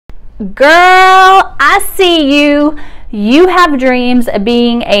Girl, I see you. You have dreams of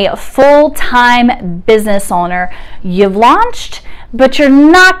being a full-time business owner. You've launched, but you're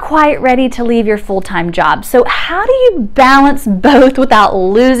not quite ready to leave your full-time job. So how do you balance both without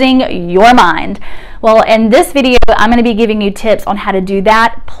losing your mind? Well, in this video, I'm going to be giving you tips on how to do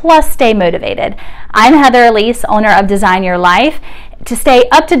that, plus stay motivated. I'm Heather Elise, owner of Design Your Life. To stay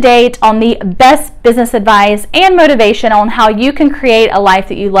up to date on the best business advice and motivation on how you can create a life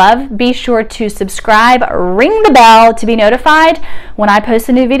that you love, be sure to subscribe, ring the bell to be notified when I post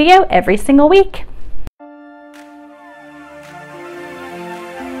a new video every single week.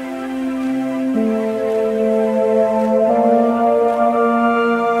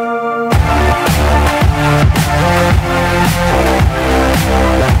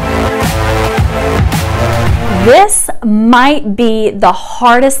 This might be the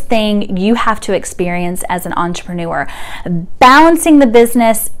hardest thing you have to experience as an entrepreneur, balancing the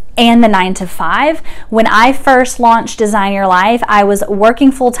business and the 9-to-5. When I first launched Design Your Life, I was working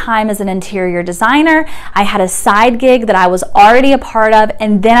full-time as an interior designer. I had a side gig that I was already a part of,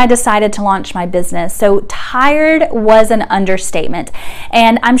 and then I decided to launch my business. So tired was an understatement,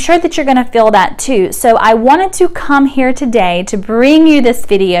 and I'm sure that you're gonna feel that too. So I wanted to come here today to bring you this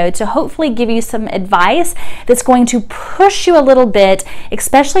video to hopefully give you some advice that's going to push you a little bit,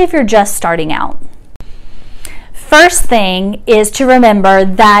 especially if you're just starting out. First thing is to remember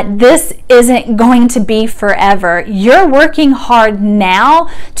that this isn't going to be forever. You're working hard now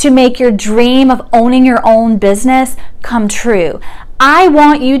to make your dream of owning your own business come true. I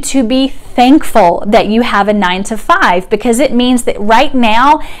want you to be thankful that you have a 9-to-5, because it means that right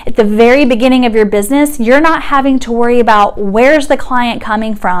now, at the very beginning of your business, you're not having to worry about where's the client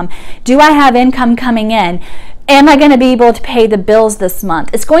coming from? Do I have income coming in? Am I going to be able to pay the bills this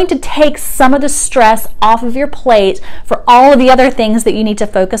month? It's going to take some of the stress off of your plate for all of the other things that you need to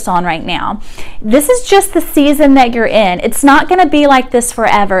focus on right now. This is just the season that you're in. It's not going to be like this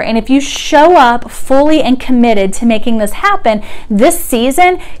forever. And if you show up fully and committed to making this happen, this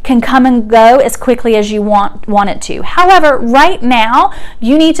season can come and go as quickly as you want it to. However, right now,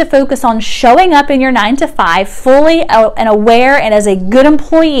 you need to focus on showing up in your 9-to-5 fully and aware and as a good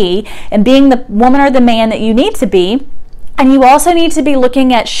employee and being the woman or the man that you need to be. And you also need to be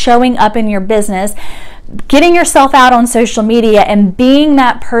looking at showing up in your business, getting yourself out on social media and being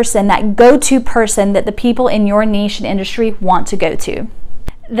that person, that go-to person that the people in your niche and industry want to go to.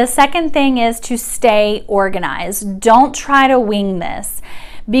 The second thing is to stay organized. Don't try to wing this.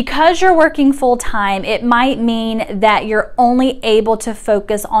 Because you're working full-time, it might mean that you're only able to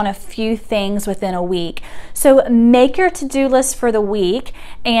focus on a few things within a week. So make your to-do list for the week,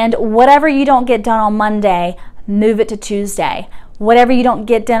 and whatever you don't get done on Monday, move it to Tuesday. Whatever you don't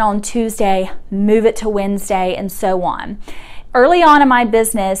get done on Tuesday, move it to Wednesday, and so on. Early on in my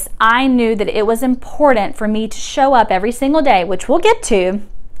business, I knew that it was important for me to show up every single day, which we'll get to,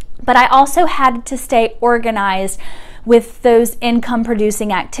 but I also had to stay organized with those income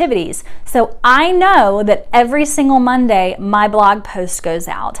producing activities. So I know that every single Monday my blog post goes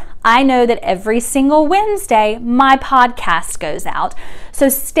out. I know that every single Wednesday my podcast goes out. So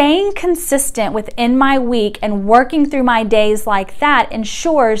staying consistent within my week and working through my days like that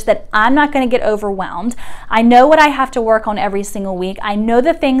ensures that I'm not going to get overwhelmed. I know what I have to work on every single week. I know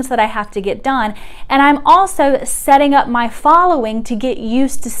the things that I have to get done. And I'm also setting up my following to get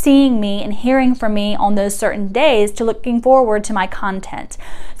used to seeing me and hearing from me on those certain days, to looking forward to my content.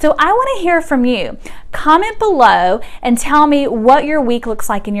 So I want to hear from you. Comment below and tell me what your week looks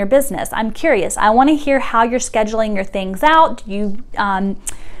like in your business. I'm curious. I want to hear how you're scheduling your things out.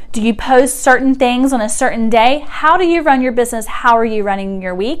 Do you post certain things on a certain day? How do you run your business? How are you running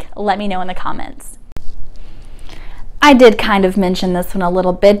your week? Let me know in the comments. I did kind of mention this one a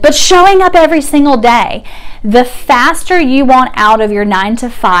little bit, but showing up every single day. The faster you want out of your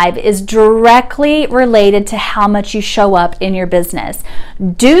 9-to-5 is directly related to how much you show up in your business.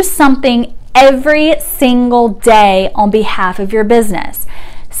 Do something every single day on behalf of your business.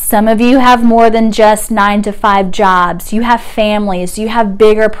 Some of you have more than just 9-to-5 jobs. You have families, you have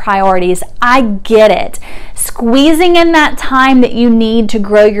bigger priorities. I get it. Squeezing in that time that you need to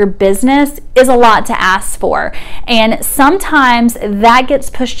grow your business is a lot to ask for. And sometimes that gets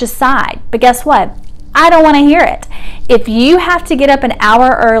pushed aside. But guess what? I don't want to hear it. If you have to get up an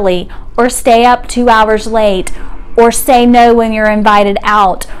hour early, or stay up 2 hours late, or say no when you're invited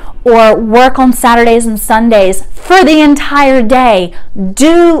out, or work on Saturdays and Sundays for the entire day,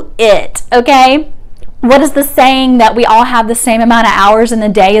 do it, okay? What is the saying that we all have the same amount of hours in the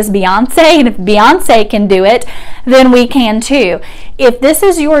day as Beyonce? And if Beyonce can do it, then we can too. If this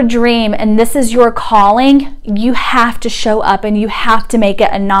is your dream and this is your calling, you have to show up and you have to make it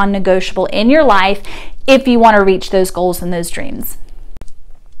a non-negotiable in your life if you want to reach those goals and those dreams.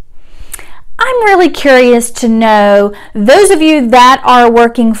 I'm really curious to know, those of you that are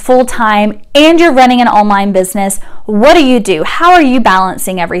working full-time and you're running an online business, what do you do? How are you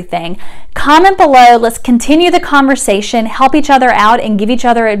balancing everything? Comment below. Let's continue the conversation, help each other out, and give each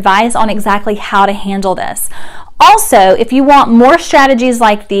other advice on exactly how to handle this. Also, if you want more strategies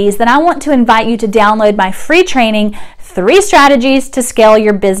like these, then I want to invite you to download my free training, 3 Strategies to Scale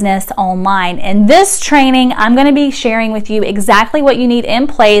Your Business Online. In this training, I'm going to be sharing with you exactly what you need in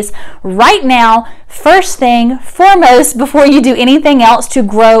place right now, first thing, foremost, before you do anything else to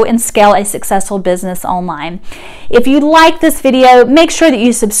grow and scale a successful business online. If you like this video, make sure that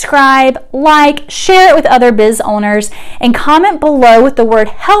you subscribe, like, share it with other biz owners, and comment below with the word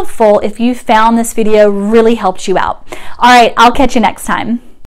helpful if you found this video really helped you out. All right, I'll catch you next time.